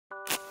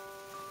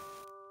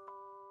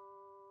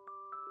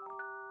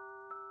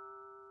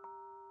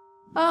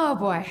Oh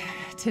boy,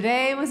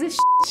 today was a shit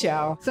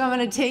show. So I'm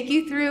gonna take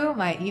you through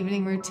my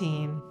evening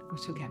routine,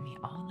 which will get me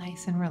all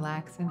nice and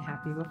relaxed and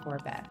happy before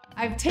bed.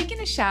 I've taken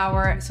a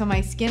shower, so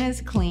my skin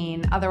is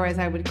clean. Otherwise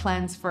I would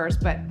cleanse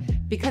first, but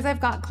because I've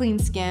got clean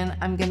skin,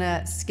 I'm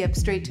gonna skip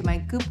straight to my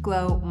Goop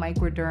Glow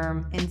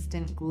Microderm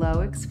Instant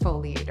Glow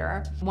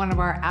Exfoliator, one of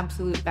our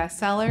absolute best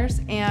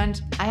sellers.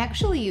 And I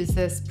actually use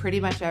this pretty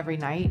much every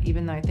night,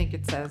 even though I think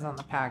it says on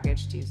the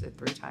package to use it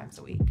 3 times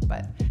a week,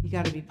 but you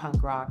gotta be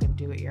punk rock and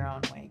do it your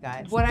own way,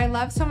 guys. What I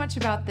love so much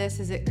about this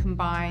is it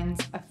combines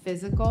a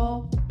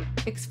physical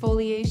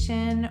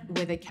exfoliation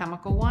with a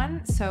chemical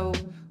one. So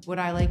what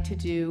I like to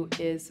do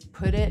is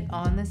put it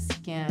on the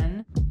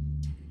skin,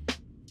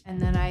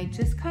 and then I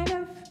just kind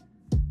of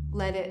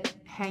let it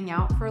hang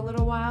out for a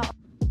little while.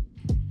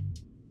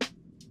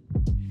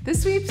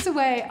 This sweeps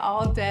away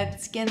all dead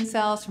skin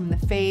cells from the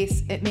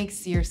face. It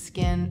makes your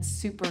skin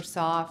super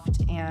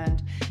soft,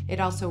 and it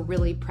also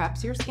really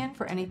preps your skin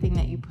for anything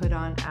that you put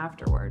on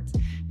afterwards.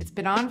 It's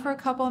been on for a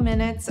couple of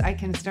minutes. I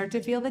can start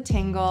to feel the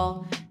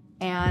tingle,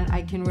 and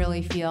I can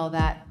really feel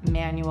that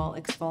manual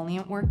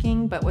exfoliant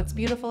working. But what's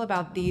beautiful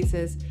about these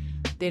is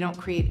they don't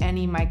create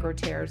any micro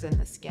tears in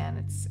the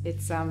skin.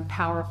 It's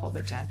powerful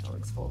but gentle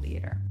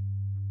exfoliator.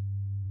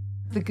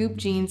 The Goop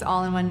Jeans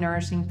All-in-One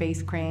Nourishing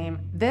Face Cream.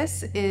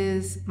 This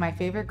is my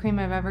favorite cream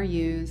I've ever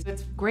used.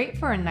 It's great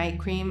for a night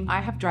cream. I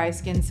have dry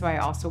skin, so I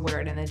also wear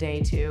it in the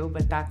day too,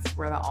 but that's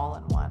where the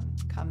all-in-one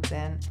comes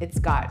in. It's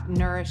got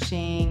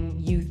nourishing,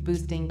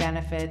 youth-boosting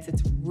benefits.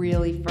 It's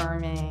really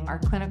firming. Our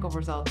clinical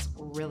results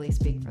really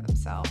speak for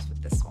themselves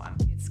with this one.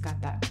 It's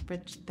got that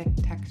rich, thick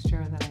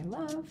texture that I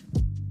love.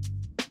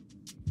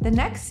 The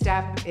next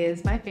step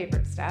is my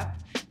favorite step.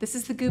 This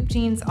is the Goop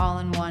Jeans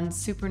All-in-One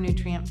Super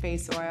Nutrient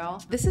Face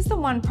Oil. This is the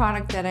one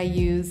product that I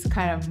use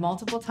kind of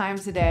multiple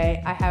times a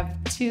day. I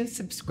have 2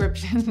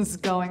 subscriptions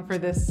going for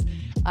this.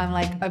 I'm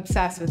like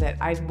obsessed with it.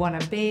 I want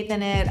to bathe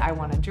in it. I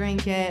want to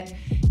drink it.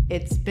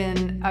 It's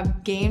been a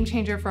game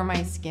changer for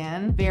my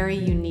skin. Very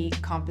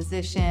unique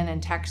composition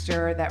and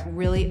texture that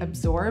really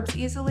absorbs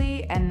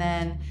easily and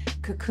then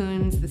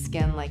cocoons the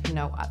skin like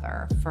no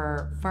other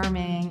for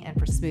firming and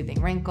for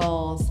smoothing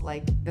wrinkles.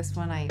 Like this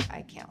one, I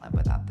can't live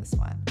without this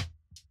one.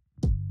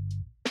 And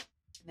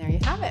there you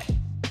have it,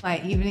 my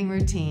evening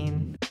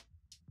routine.